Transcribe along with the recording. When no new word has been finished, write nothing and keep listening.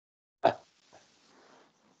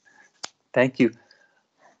Thank you.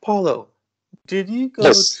 Paulo, did you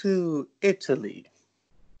go Yes. to Italy?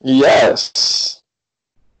 Yes.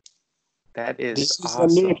 That is This is a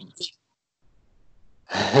new. awesome.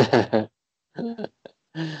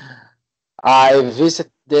 I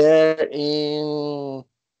visited there in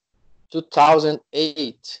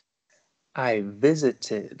 2008. I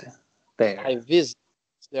visited I there visited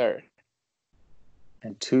there.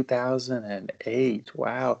 in 2008.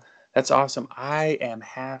 Wow, that's awesome. I am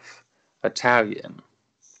half Italian.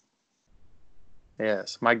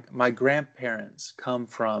 Yes, my grandparents come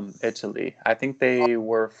from Italy. I think they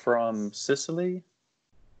were from Sicily.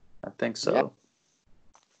 I think Yeah, so.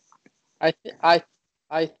 I th- I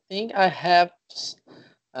I think I have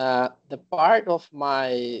the part of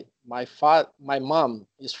my mom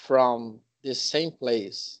is from the same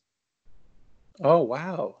place. Oh,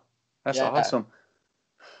 wow. That's Yeah, awesome.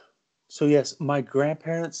 So yes, my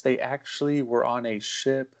grandparents, they actually were on a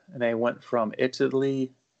ship and they went from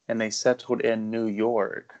Italy and they settled in New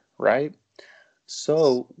York, right?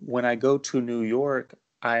 So when I go to New York,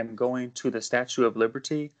 I'm going to the Statue of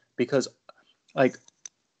Liberty because like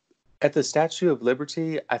at the Statue of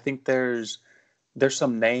Liberty, I think there's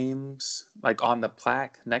some names like on the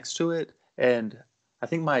plaque next to it, and I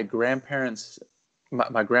think my grandpa's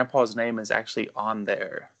name is actually on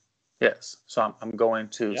there. Yes, so I'm going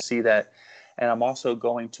to yeah. see that, and I'm also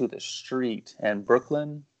going to the street in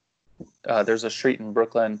Brooklyn. There's a street in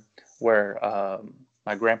Brooklyn where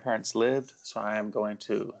my grandparents lived, so I am going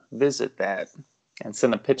to visit that and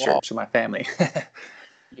send a picture Wow, to my family.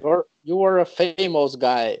 you were a famous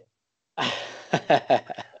guy.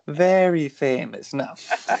 Very famous. No.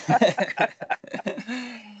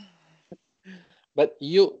 But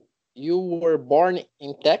you were born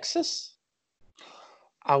in Texas?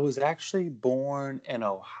 I was actually born in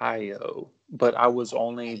Ohio, but I was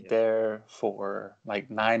only Ohio. there for like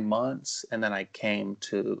 9 months and then I came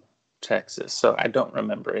to Texas. So I don't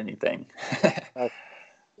remember anything. Oh,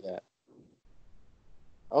 yeah.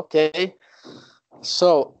 Okay.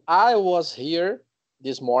 So I was here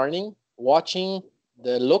this morning watching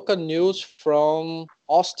the local news from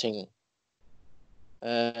Austin,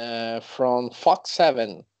 from Fox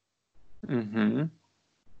 7, hmm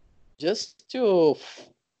just to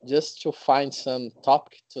just to find some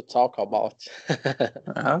topic to talk about.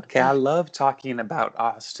 Okay, I love talking about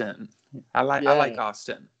Austin. I like Yeah,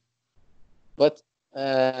 Austin. but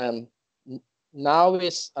um, now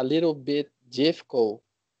it's a little bit difficult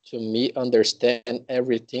to me understand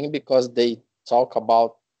everything because they talk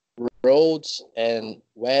about roads and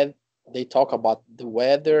where they talk about the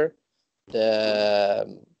weather,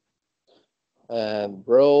 the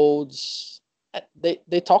roads.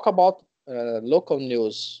 They talk about local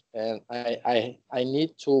news, and I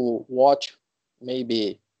need to watch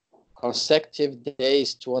maybe consecutive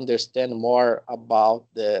days to understand more about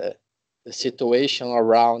the situation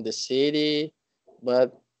around the city.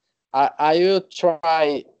 But I will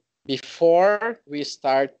try before we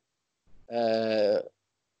start uh,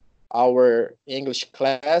 our English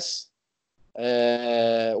class.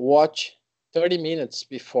 Watch 30 minutes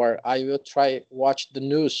before. I will try watch the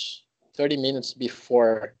news 30 minutes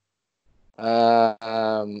before.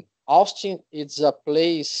 Austin is a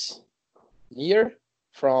place near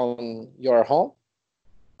from your home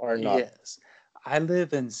or not? Yes. I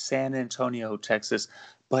live in San Antonio, Texas,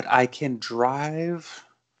 but I can drive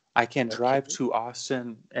Okay, to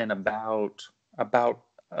Austin in about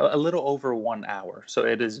a little over 1 hour. So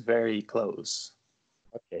it is very close.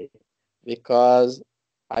 okay. Because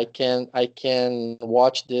I can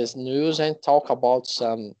watch this news and talk about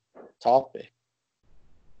some topic.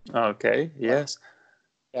 Okay, Uh, yes.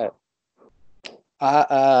 yeah.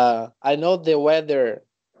 I know the weather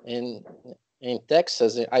in in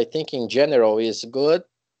Texas. I think in general is good.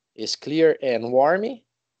 It's clear and warmy.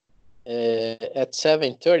 At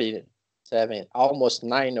 7:30, almost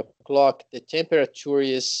 9 o'clock, the temperature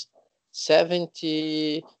is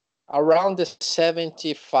 70, around the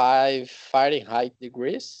 75 Fahrenheit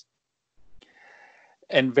degrees.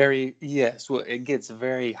 Yes, well, it gets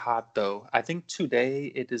very hot though. I think today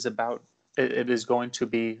it is going to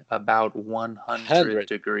be about 100 100.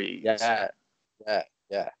 degrees. Yeah, yeah,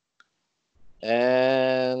 yeah.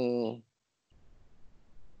 And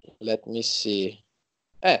let me see.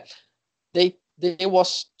 Eh, they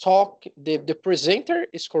was talk. The presenter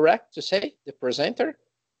is correct to say the presenter.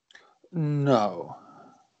 No.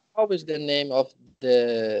 What is the name of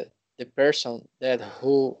the person that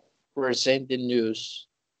who present the news,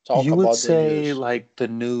 talk You would about the say news? like the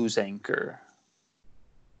news anchor.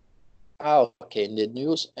 Ah, okay, the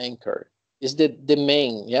news anchor is the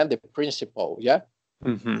main, yeah, the principal, yeah.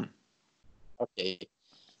 hmm Okay.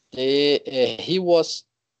 he was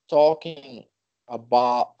talking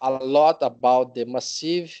about a lot about the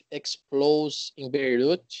massive explosions in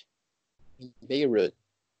Beirut. In Beirut,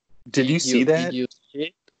 Did you see did that? you see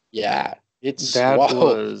it? Yeah, it's That wow,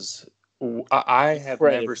 was, I have never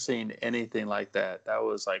incredible. seen anything like that. That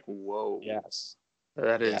was like, whoa. Yes,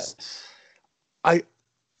 That is, yes. I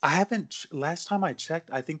I haven't, last time I checked,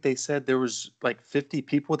 I think they said there was like 50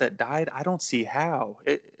 people that died. I don't see how.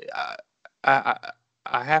 I, I,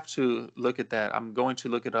 I have to look at that. I'm going to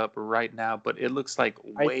look it up right now, but it looks like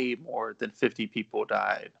I way more than 50 people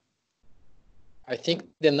died. I think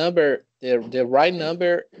the right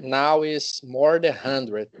number now is more than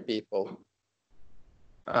 100 people.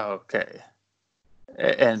 Okay.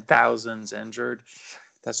 And thousands injured.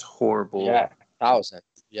 That's horrible. Yeah, thousand.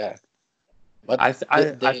 Yeah, but I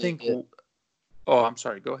think, oh, I'm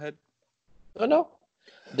sorry. Go ahead. no, no.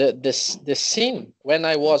 The scene when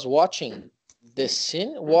I was watching, the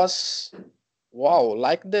scene was wow,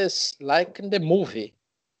 like this, like in the movie.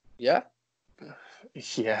 Yeah,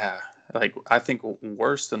 Yeah. Like, I think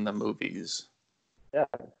worse than the movies. yeah.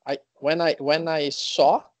 I when I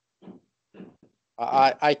saw,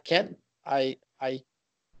 I can't I I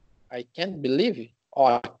I can't believe it.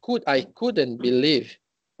 Or I couldn't believe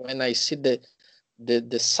when I see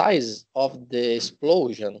the size of the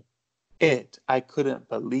explosion. I couldn't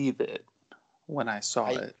believe it when I saw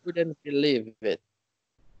I it. couldn't believe it.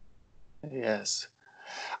 Yes.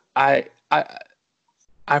 I I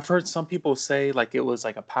I've heard some people say like it was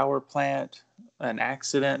like a power plant, an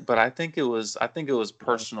accident, but I think it was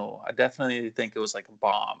personal. I definitely think it was like a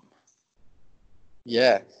bomb.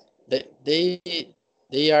 Yeah, they they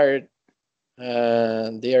they are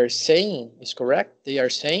they are saying is correct. They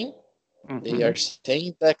Hmm. are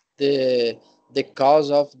saying that the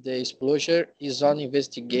cause of the explosion is on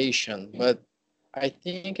investigation, but I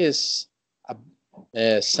think it's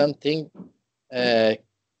something uh,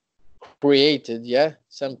 created. Yeah,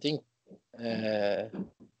 something uh, A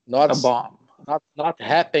not bomb, not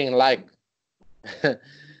happening like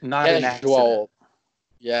not an accident. casual.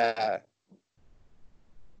 Yeah,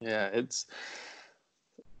 Yeah,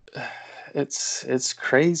 it's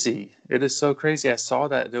crazy. It is so crazy. I saw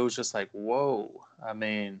that it was just like, whoa. I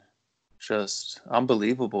mean, just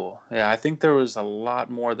unbelievable. Yeah, I think there was a lot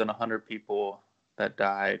more than 100 people that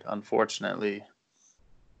died, unfortunately.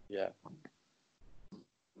 yeah.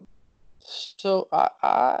 So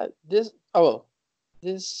this oh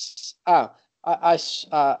this I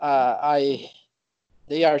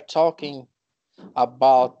they are talking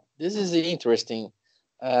about this is interesting.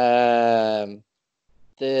 Um,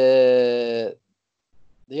 the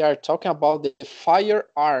they are talking about the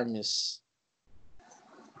firearms.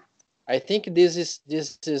 I think this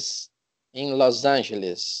is in Los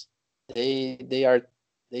Angeles. They are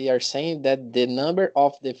they are saying that the number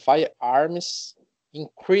of the firearms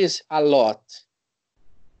increased a lot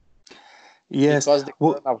Yes, because the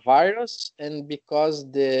well, coronavirus and because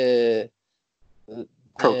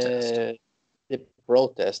protest. the the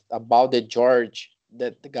protest about the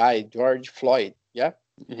guy George Floyd. Yeah,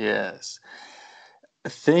 Yes.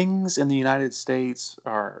 Things in the United States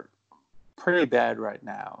are pretty bad right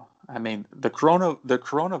now. I mean, the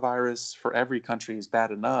coronavirus for every country is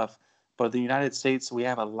bad enough, but the United States we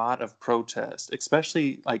have a lot of protests,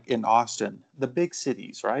 especially like in Austin, the big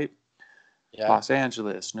cities, right? yeah, Los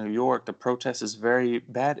Angeles, New York, the protest is very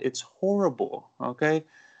bad. It's horrible, okay?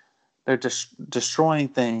 They're just destroying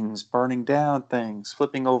things, burning down things,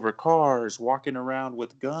 flipping over cars, walking around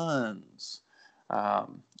with guns.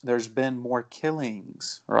 There's been more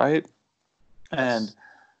killings, right? And yes,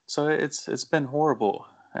 so it's been horrible,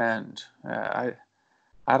 and I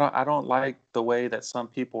don't like the way that some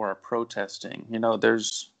people are protesting. You know,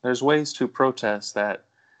 there's ways to protest that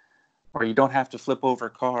where you don't have to flip over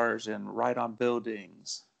cars and write on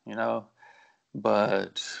buildings. You know,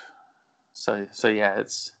 but so yeah,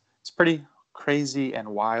 it's pretty crazy and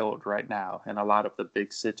wild right now in a lot of the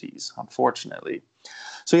big cities, unfortunately.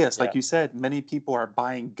 So yes, like yeah. you said, many people are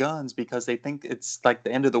buying guns because they think it's like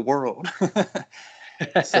the end of the world.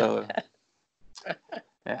 So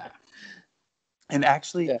yeah. And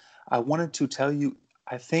actually, Yeah. I wanted to tell you,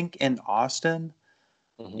 I think in Austin,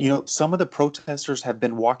 you Hmm. know, some of the protesters have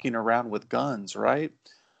been walking around with guns, right?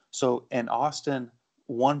 So in Austin,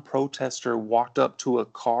 one protester walked up to a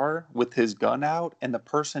car with his gun out, and the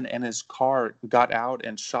person in his car got out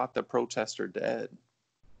and shot the protester dead.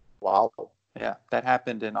 Wow. Yeah, that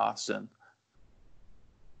happened in Austin.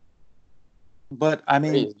 But I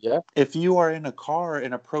mean, Crazy. Yeah. if you are in a car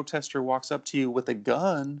and a protester walks up to you with a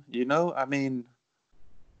gun, you know, I mean,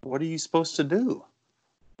 what are you supposed to do?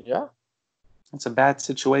 Yeah. It's a bad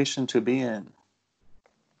situation to be in.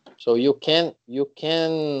 So you can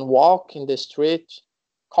walk in the street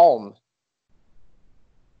calm.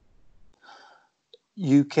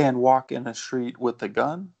 You can walk in a street with a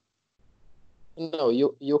gun, No,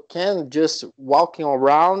 you can just walking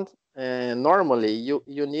around, and normally you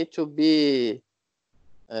need to be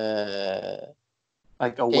uh,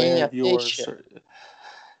 like paying aware of your. attention.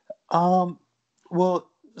 Um, well,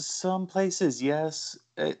 some places, yes.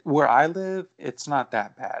 Where I live, it's not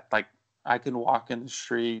that bad. Like I can walk in the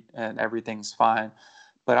street and everything's fine.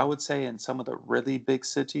 But I would say in some of the really big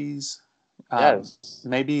cities, Yes.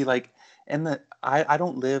 maybe like I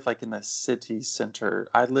don't live like in the city center.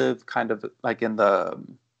 I live kind of like in the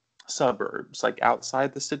suburbs, like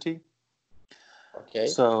outside the city. Okay.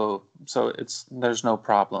 So it's there's no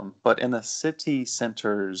problem. But in the city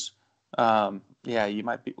centers, yeah, you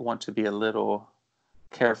might want to be a little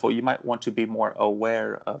careful. You might want to be more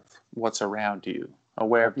aware of what's around you,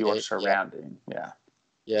 aware of your Okay. Yeah. surrounding. Yeah.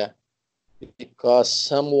 Yeah. Because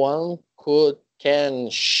someone can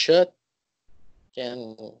shoot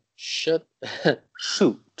Shoot.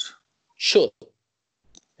 shoot,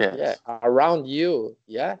 yeah, Yes. around you,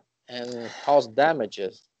 yeah, and cause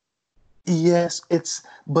damages. Yes,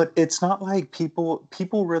 but it's not like people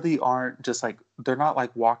really aren't just like they're not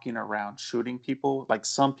like walking around shooting people. Like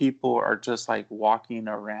some people are just like walking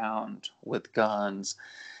around with guns.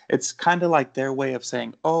 It's kind of like their way of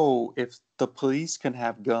saying, "Oh, if the police can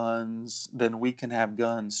have guns, then we can have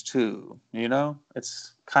guns too." You know?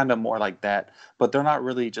 It's kind of more like that, but they're not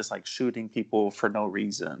really just like shooting people for no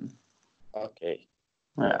reason. Okay.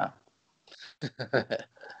 Yeah. Yeah.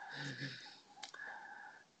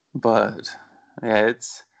 But yeah,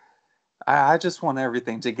 I just want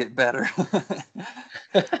everything to get better.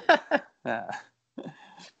 Yeah.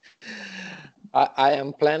 I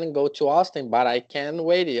am planning go to Austin, but I can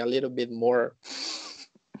wait a little bit more.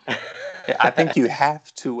 Yeah, I think you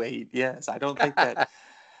have to wait. Yes, I don't think that.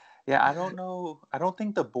 Yeah, I don't know. I don't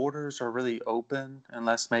think the borders are really open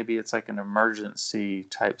unless maybe it's like an emergency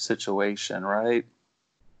type situation, right?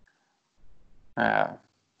 Yeah.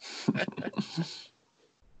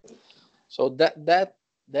 So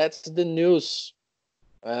that's the news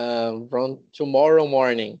from tomorrow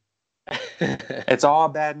morning. It's all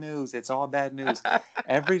bad news. It's all bad news.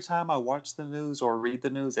 Every time I watch the news or read the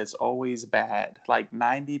news, it's always bad. Like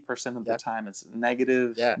 90% of the Yeah, time, it's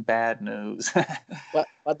negative, yeah. bad news.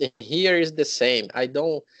 But here is the same.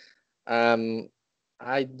 Um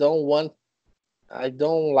I don't want I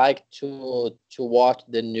don't like to watch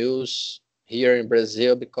the news here in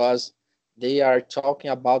Brazil because they are talking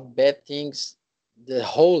about bad things the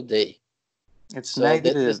whole day. It's So that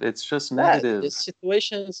this negative. It's just that the negative.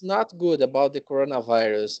 situation is not good about the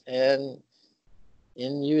coronavirus, and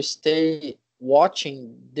you stay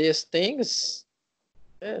watching these things.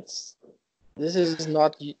 It's this is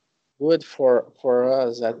not good for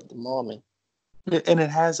us at the moment. And it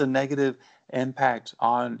has a negative impact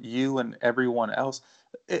on you and everyone else.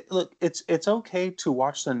 Look, it's okay to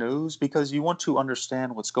watch the news because you want to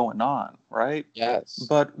understand what's going on, right? Yes.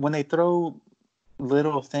 But when they throw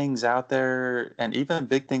little things out there and even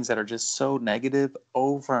big things that are just so negative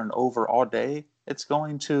over and over all day, it's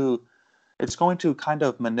going to kind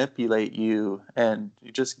of manipulate you and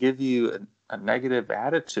just give you a negative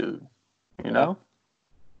attitude, you Yeah. know?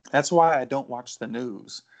 That's why I don't watch the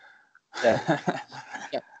news. Yeah.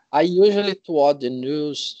 Yeah. I usually to watch the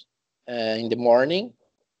news in the morning,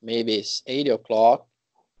 maybe it's 8 o'clock.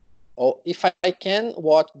 Or if I can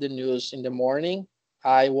watch the news in the morning,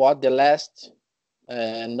 I watch the last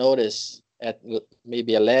notice at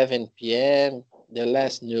maybe 11 p.m. the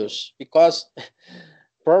last news because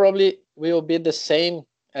probably will be the same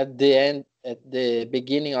at the end at the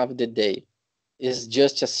beginning of the day. It's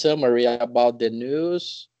just a summary about the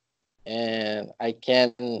news, and I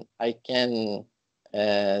can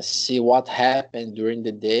see what happened during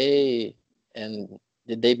the day and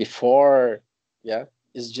the day before. Yeah,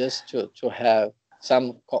 it's just to have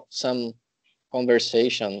some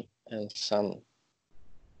conversation and some.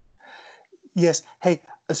 Yes. Hey,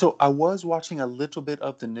 so I was watching a little bit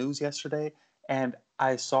of the news yesterday and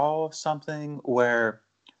I saw something where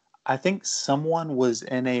I think someone was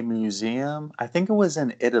in a museum. I think it was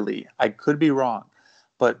in Italy. I could be wrong,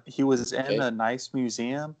 but he was in Okay. a nice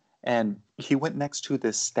museum and he went next to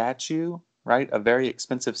this statue, right? A very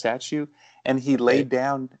expensive statue, and he Okay. laid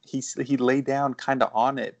down he laid down kind of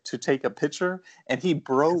on it to take a picture and he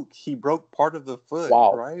broke part of the foot,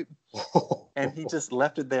 Wow. right? And he just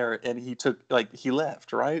left it there and he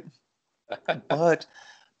left, right? But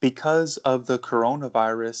because of the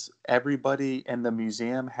coronavirus, everybody in the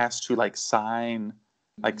museum has to like sign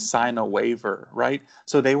like sign a waiver, right?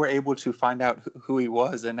 So they were able to find out who he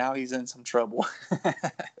was, and now he's in some trouble.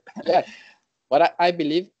 Yeah, but I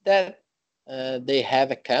believe that they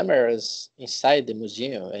have cameras inside the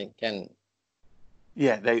museum and can.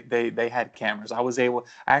 Yeah, they had cameras. I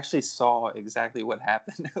actually saw exactly what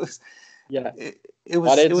happened. Yeah, It but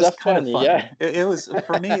was it it's was a kind of funny. funny. Yeah. It was,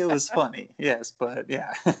 for me, it was funny. Yes, but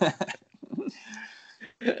yeah.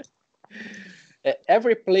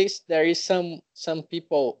 Every place there is some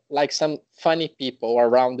people, like some funny people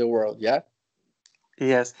around the world. Yeah,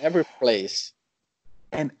 Yes. every place.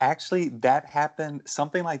 And actually that happened,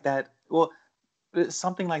 something like that. Well,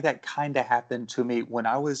 something like that kind of happened to me when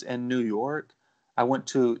I was in New York. I went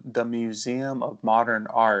to the Museum of Modern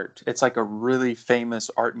Art. It's like a really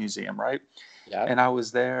famous art museum, right? Yeah. And I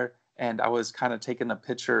was there and I was kind of taking a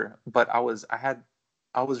picture, but I was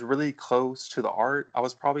really close to the art. I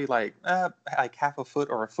was probably like half a foot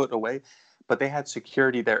or a foot away, but they had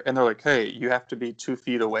security there and they're like, "Hey, you have to be 2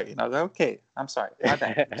 feet away." And I was like, "Okay, I'm sorry, my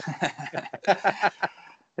bad."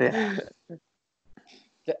 Yeah.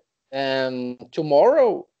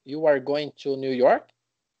 Tomorrow you are going to New York.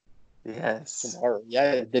 Yes. Tomorrow,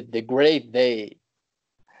 yeah, the great day.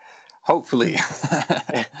 Hopefully.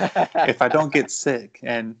 If I don't get sick,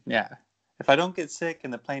 and yeah, if I don't get sick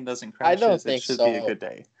and the plane doesn't I don't crashes, it think should be a so. good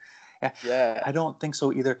day. Yeah, Yeah. I don't think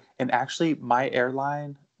so either. And actually, my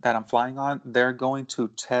airline that I'm flying on, they're going to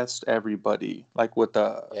test everybody, like with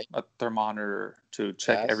Okay. a thermometer to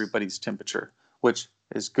check Yes. everybody's temperature, which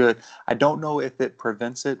is good. I don't know if it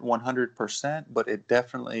prevents it 100%, but it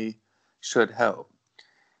definitely should help.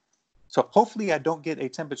 So hopefully I don't get a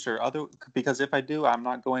temperature, other because if I do, I'm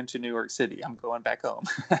not going to New York City. I'm going back home.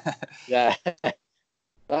 Yeah.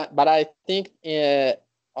 But I think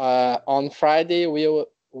on Friday we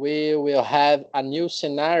will have a new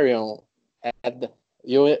scenario.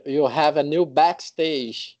 You have a new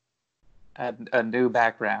backstage A new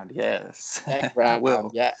background, yes. I background.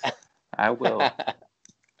 will. Yeah. I will.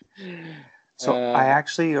 So uh,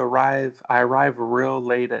 I arrive real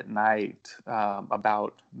late at night,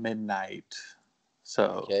 about midnight. So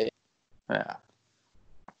okay. yeah.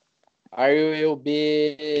 Are you will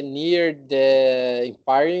be near the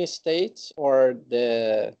Empire States or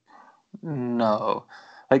the No.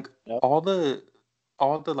 Like no? all the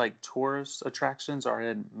all the like tourist attractions are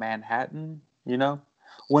in Manhattan, you know?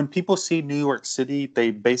 When people see New York City,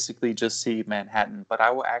 they basically just see Manhattan, but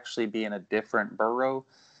I will actually be in a different borough.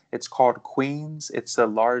 It's called Queens. It's the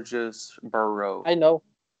largest borough. I know.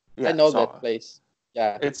 I Yeah, know that so place.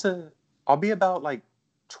 Yeah. it's a I'll be about like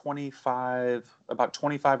 25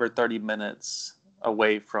 or 30 minutes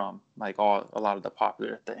away from like a lot of the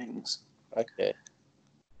popular things. Okay.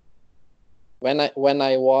 When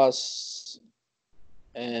I was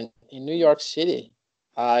in New York City,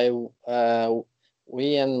 I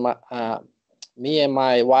we and my me and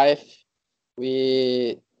my wife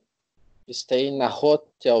we stay in a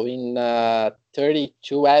hotel in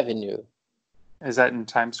 32 Avenue. Is that in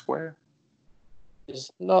Times Square?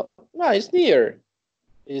 It's not no, it's near.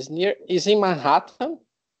 It's in Manhattan,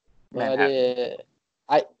 but Manhattan.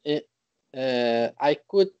 I it, I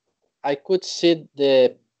could see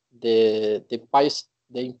the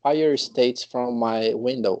Empire States from my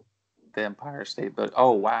window. The Empire State, but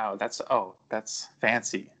oh wow, that's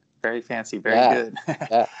fancy, very fancy, very Yeah, good.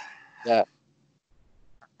 yeah, yeah.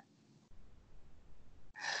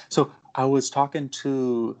 So I was talking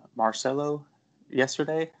to Marcelo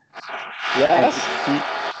yesterday, and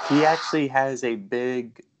Yes, he actually has a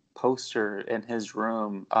big poster in his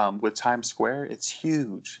room, with Times Square. It's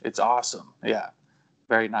huge. It's awesome. Yeah,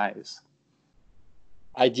 very nice.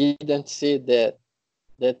 I didn't see that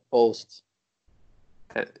post.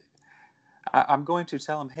 Uh, I'm going to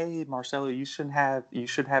tell him, hey Marcelo, you should have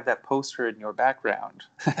that poster in your background.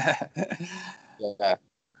 Yeah,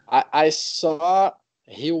 I saw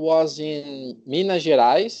he was in Minas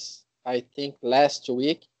Gerais, I think last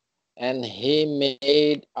week, and he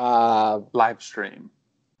made Live stream.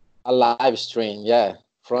 a live stream. Yeah,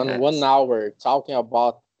 from one Yes. hour talking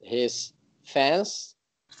about his fans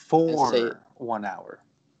and say For 1 hour.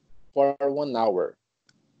 for 1 hour.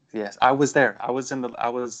 Yes, I was there. I was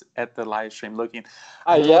at the live stream looking.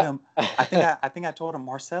 Ah, I told yeah. him, I think I told him,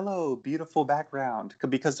 Marcelo, beautiful background,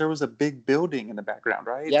 because there was a big building in the background,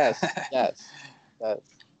 right? Yes, yes, yes.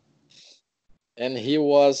 And he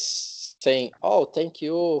was saying, "Oh, thank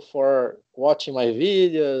you for watching my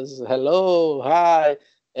videos. Hello, hi."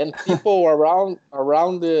 And people around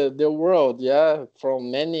the world, yeah,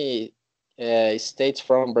 from many states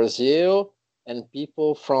from Brazil and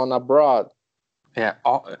people from abroad. Yeah,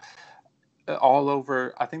 all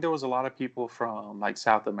over. I think there was a lot of people from like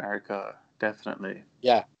South America definitely.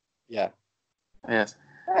 Yeah, yeah. Yes.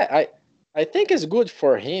 I think it's good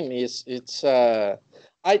for him. It's I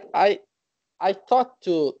I I thought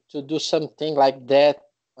to do something like that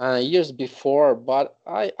years before, but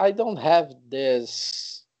I don't have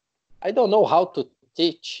this. I don't know how to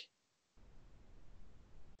teach.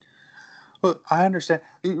 Well, I understand.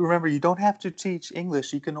 Remember, you don't have to teach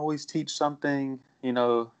English. You can always teach something, you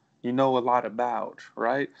know a lot about,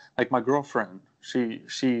 right? Like my girlfriend, she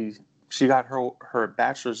got her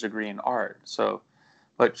bachelor's degree in art. So,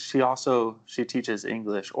 but she teaches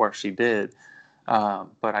English, or she did.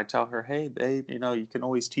 But I tell her, hey, babe, you can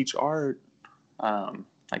always teach art,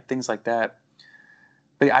 like things like that.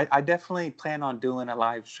 But I definitely plan on doing a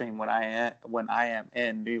live stream when I am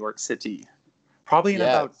in New York City, probably in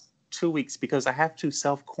about Yes. 2 weeks, because I have to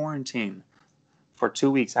self quarantine for 2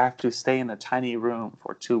 weeks. I have to stay in a tiny room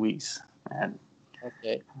for 2 weeks, and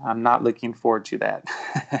Okay. I'm not looking forward to that.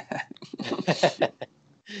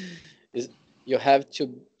 Is you have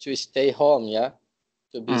to stay home, yeah,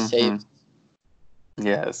 to be safe. Hmm.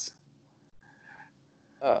 Yes.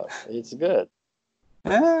 Oh, it's good.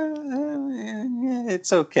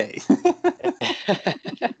 It's okay.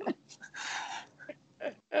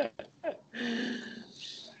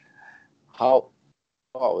 How?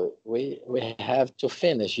 Oh, we have to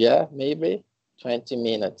finish, yeah, maybe 20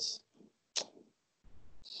 minutes.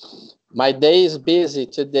 My day is busy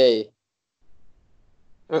today.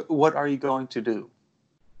 What are you going to do?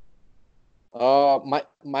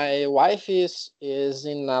 My wife is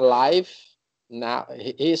in a live now.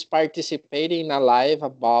 He is participating in a live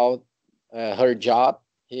about her job.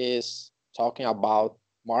 He is talking about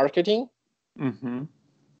marketing, Hmm.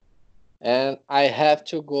 and I have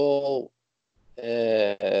to go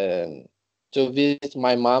to visit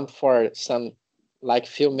my mom for some like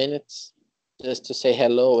few minutes just to say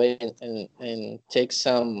hello and take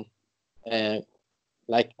some uh,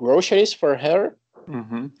 like groceries for her.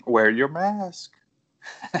 Hmm. Wear your mask.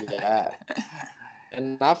 Yeah.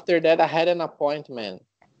 And after that, I had an appointment.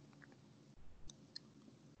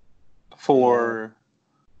 Uh, For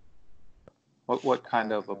what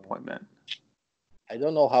kind of appointment? I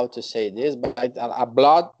don't know how to say this, but a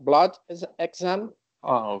blood exam.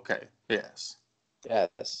 Oh, okay. Yes.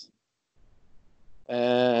 Yes.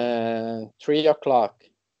 3 o'clock.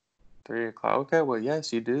 3 o'clock. Okay, well,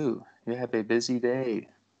 yes, you do. You have a busy day.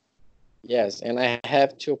 Yes, and I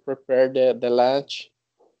have to prepare the lunch.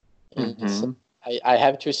 And Hmm. I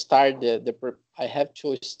have to start I have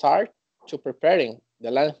to start to preparing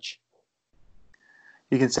the lunch.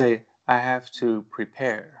 You can say, I have to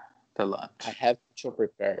prepare the I lunch. have to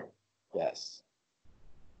prepare. Yes.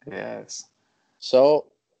 Yes. So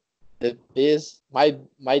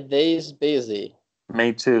my day is busy.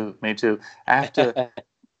 Me too. Me too. I have to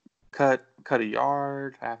cut a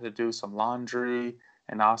yard. I have to do some laundry,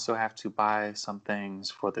 and I also have to buy some things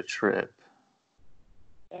for the trip.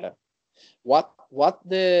 Yeah. What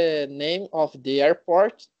the name of the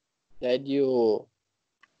airport that you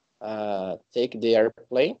take the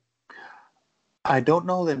airplane? I don't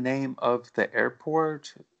know the name of the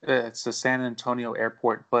airport. It's the San Antonio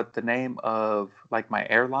airport, but the name of like my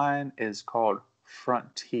airline is called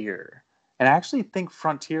Frontier. And I actually think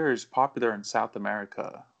Frontier is popular in South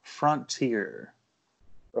America. Frontier.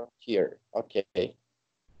 Here. Okay.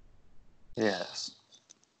 Yes.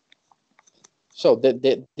 So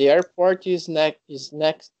the airport is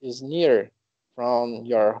near from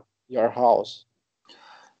your house.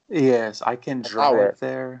 Yes, I can An hour. drive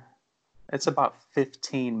there. It's about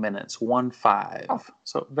 15 minutes, one Oh, five.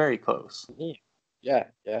 So very close. near. Yeah,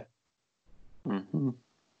 yeah. Hmm.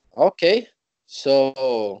 Okay.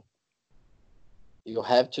 So you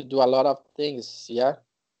have to do a lot of things, yeah?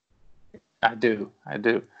 I do. I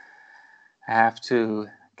do. I have to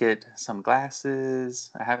get some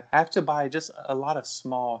glasses. I have to buy just a lot of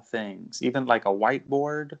small things, even like a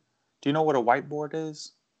whiteboard. Do you know what a whiteboard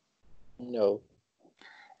is? No.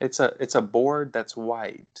 It's a board that's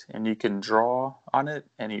white and you can draw on it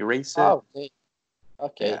and erase it. Oh, okay.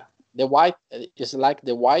 Okay. Yeah. The white is like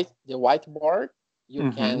the whiteboard. You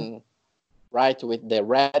Mm-hmm. can write with the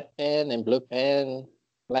red pen and blue pen,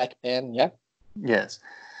 black pen, yeah? Yes.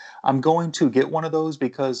 I'm going to get one of those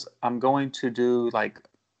because I'm going to do like,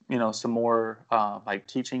 some more like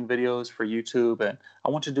teaching videos for YouTube, and I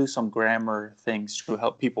want to do some grammar things to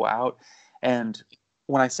help people out. And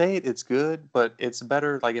when I say it, it's good, but it's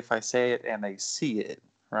better like if I say it and they see it,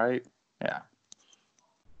 right? Yeah.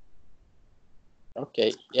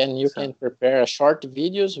 Okay. And you So, can prepare a short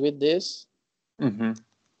videos with this. hmm,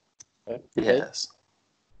 Okay. yes.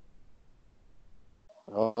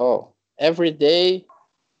 Oh, every day.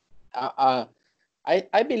 Uh, uh,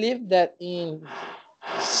 I believe that in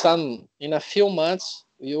a few months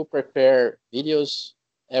we'll prepare videos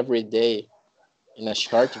every day in a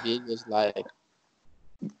short videos, like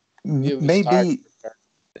we will start. Maybe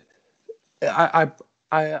I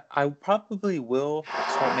I probably will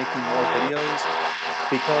start making more videos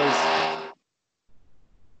because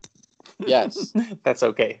Yes, that's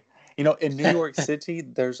okay. You know, in New York City,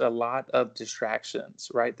 there's a lot of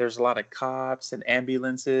distractions, right? There's a lot of cops and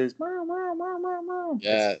ambulances.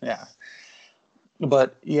 Yeah. yes.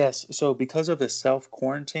 But yes, so because of the self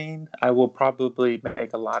quarantine, I will probably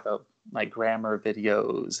make a lot of like grammar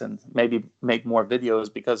videos and maybe make more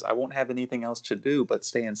videos because I won't have anything else to do but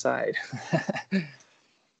stay inside.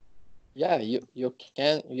 Yeah, you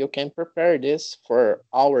can prepare this for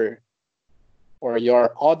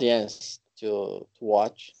your audience to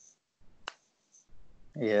watch.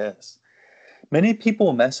 Yes. Many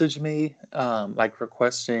people message me like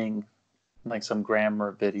requesting like some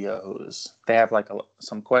grammar videos. They have like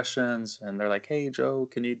some questions and they're like, "Hey Joe,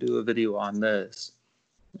 can you do a video on this?"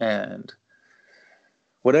 And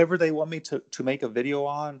whatever they want me to make a video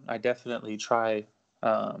on, I definitely try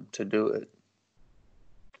to do it.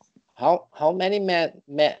 How many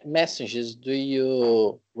messages do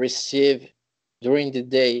you receive during the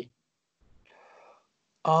day?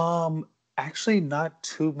 Um, Actually, not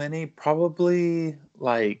too many. Probably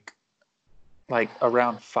like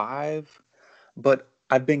around five, but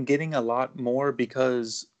I've been getting a lot more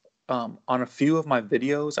because on a few of my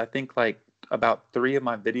videos, I think like about three of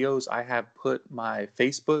my videos, I have put my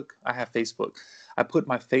Facebook. I have Facebook. I put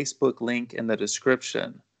my Facebook link in the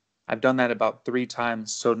description. I've done that about three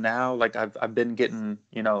times. So now, like I've been getting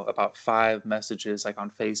about five messages like on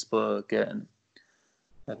Facebook and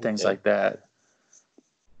things Okay. like that.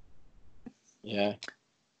 Yeah.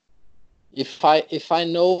 If I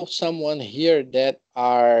know someone here that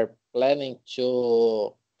are planning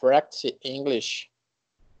to practice English,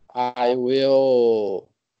 I will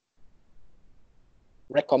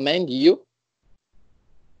recommend you.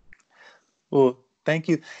 Well, thank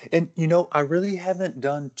you. And I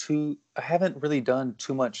haven't really done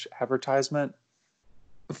too much advertisement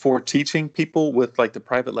for teaching people with like the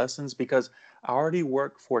private lessons because I already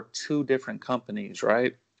work for two different companies,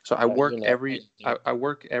 right? So Yeah, you know, I know. I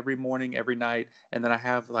work every morning, every night, and then I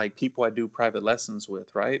have like people I do private lessons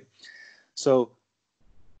with, right? So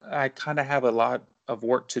I kind of have a lot of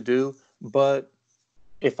work to do, but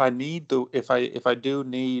if I do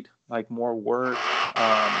need like more work,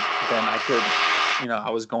 then I could, I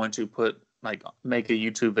was going to put like make a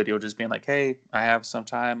YouTube video just being like, hey, I have some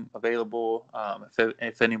time available.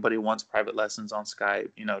 If anybody wants private lessons on Skype,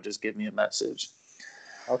 just give me a message.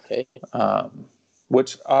 Okay. Um,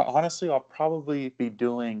 which honestly I'll probably be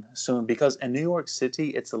doing soon because in New York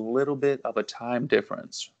City it's a little bit of a time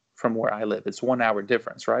difference from where I live. It's 1 hour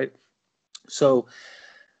difference, right? So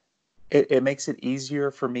it makes it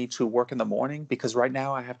easier for me to work in the morning because right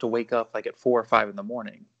now I have to wake up like at 4 or 5 in the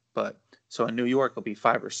morning. But so in New York it'll be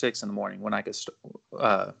 5 or 6 in the morning when I could.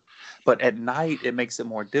 But at night it makes it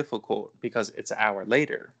more difficult because it's an hour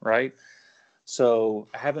later, right? So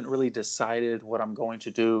I haven't really decided what I'm going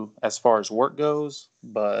to do as far as work goes,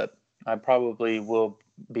 but I probably will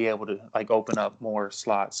be able to like open up more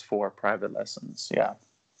slots for private lessons. Yeah.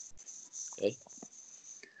 Okay.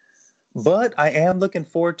 But I am looking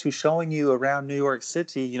forward to showing you around New York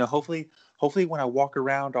City. Hopefully when I walk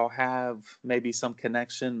around, I'll have maybe some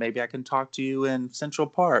connection. Maybe I can talk to you in Central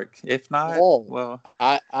Park. If not, Oh, well,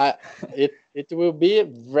 I it will be a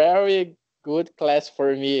very good class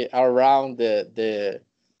for me around the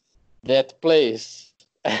that place.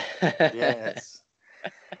 yes.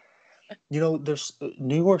 There's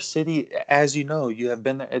New York City, as you know, you have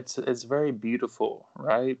been there. It's very beautiful,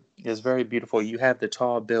 right? It's very beautiful. You have the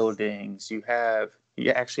tall buildings. You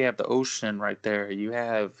actually have the ocean right there. You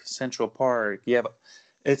have Central Park.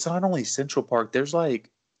 It's not only Central Park. There's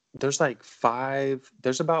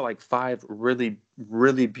about like five really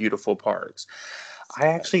really beautiful parks.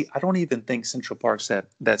 Yes. I don't even think Central Park's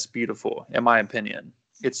that's beautiful in my opinion.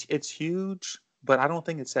 It's huge, but I don't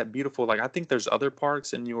think it's that beautiful. Like I think there's other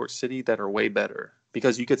parks in New York City that are way better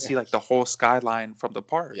because you could see like the whole skyline from the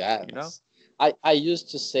park. Yes. I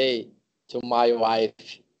used to say to my wife,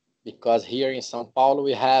 because here in São Paulo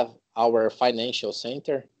we have our financial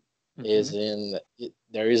center Hmm. is in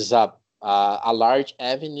there is a large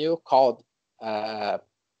avenue called uh,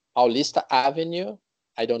 Paulista Avenue.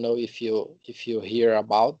 I don't know if you hear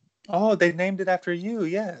about. Oh, they named it after you.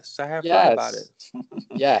 Yes, I have heard about it.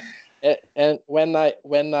 Yes. Yeah. And when my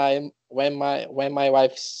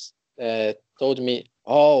wife told me,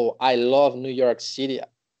 "Oh, I love New York City,"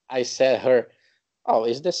 I said her, Oh,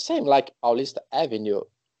 it's the same like Paulista Avenue.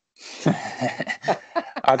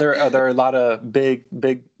 Are there a lot of big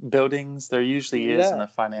buildings? There usually is in Yeah. the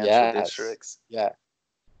financial Yes. districts. Yeah.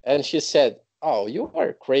 And she said, "Oh, you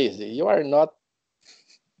are crazy. You are not.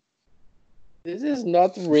 This is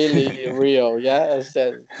not really real." Yeah. I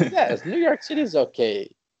said, "Yes, New York City is okay."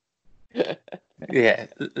 Yeah,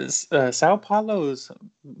 Sao Paulo is a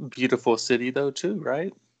beautiful city though too,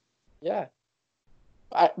 right? Yeah.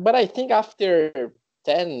 But I think after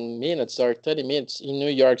 10 minutes or 30 minutes in New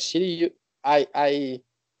York City, I I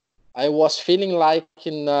I was feeling like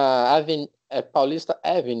in Paulista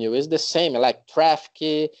Avenue. It's the same, like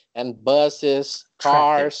traffic and buses,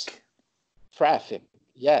 cars, Traffic. traffic.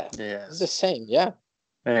 Yeah, it's the Yes. same. Yeah,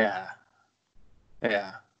 Yeah.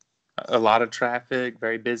 Yeah. A lot of traffic,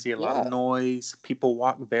 very busy, a lot of yeah, noise. People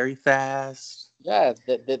walk very fast. yeah.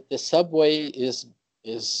 The subway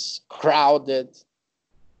is crowded.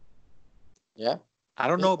 Yeah, I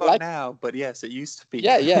don't know it's about like now, but yes, it used to be.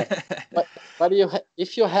 yeah, yeah. But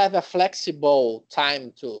if you have a flexible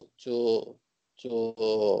time to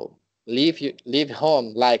leave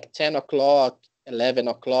home like 10 o'clock, 11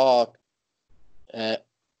 o'clock, uh,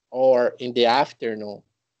 or in the afternoon,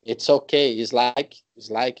 it's okay. It's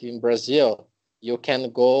like in Brazil. You can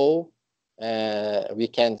go. You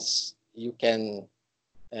can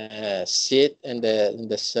sit in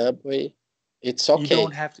the subway. It's You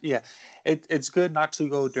don't okay. have to, yeah. It's good not to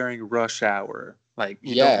go during rush hour. Like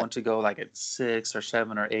you don't Yeah. want to go like at 6 or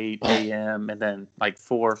 7 or 8 a.m. and then like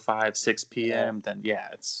 4 or 5, 6 Yeah. p.m. Then yeah,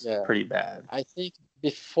 it's Yeah. pretty bad. I think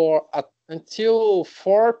before until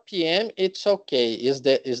 4 p.m. it's okay. Is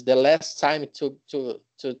the last time to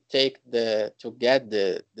take to get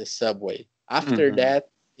the subway. After Hmm. that,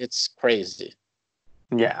 it's crazy.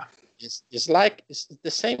 Yeah. It's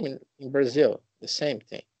the same in Brazil. The same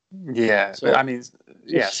thing. Yeah. I So mean,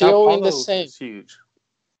 you yeah, Sao feel in the Paulo same. is huge.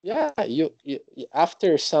 Yeah,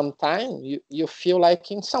 after some time you feel like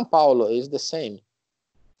in São Paulo is the same.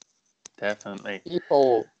 Definitely.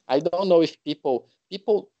 People, I don't know if people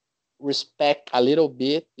respect a little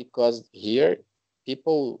bit because here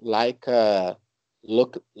people like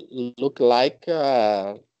look like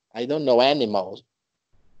I don't know, animals,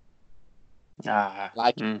 Ah.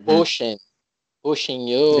 like Hmm. pushing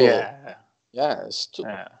you. Yeah. Yeah, it's too,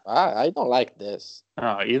 Yeah. I don't like this.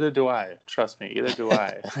 Oh, either do I. Trust me, either do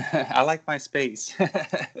I. I like my space.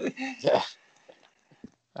 Yeah.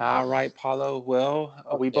 All right, Paulo. Well,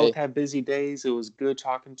 we both Okay. have busy days. It was good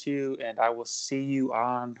talking to you, and I will see you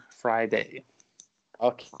on Friday.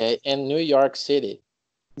 Okay. In New York City.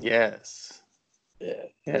 Yes. Yeah.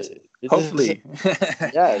 Yes. This is Hopefully.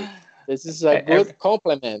 yeah. This is a Every, good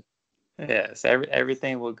compliment. yes,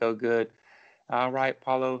 everything will go good. All right,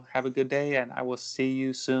 Paulo. Have a good day, and I will see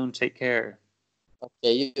you soon. Take care.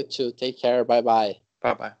 Okay. You too. Take care. Bye bye.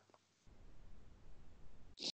 Bye bye.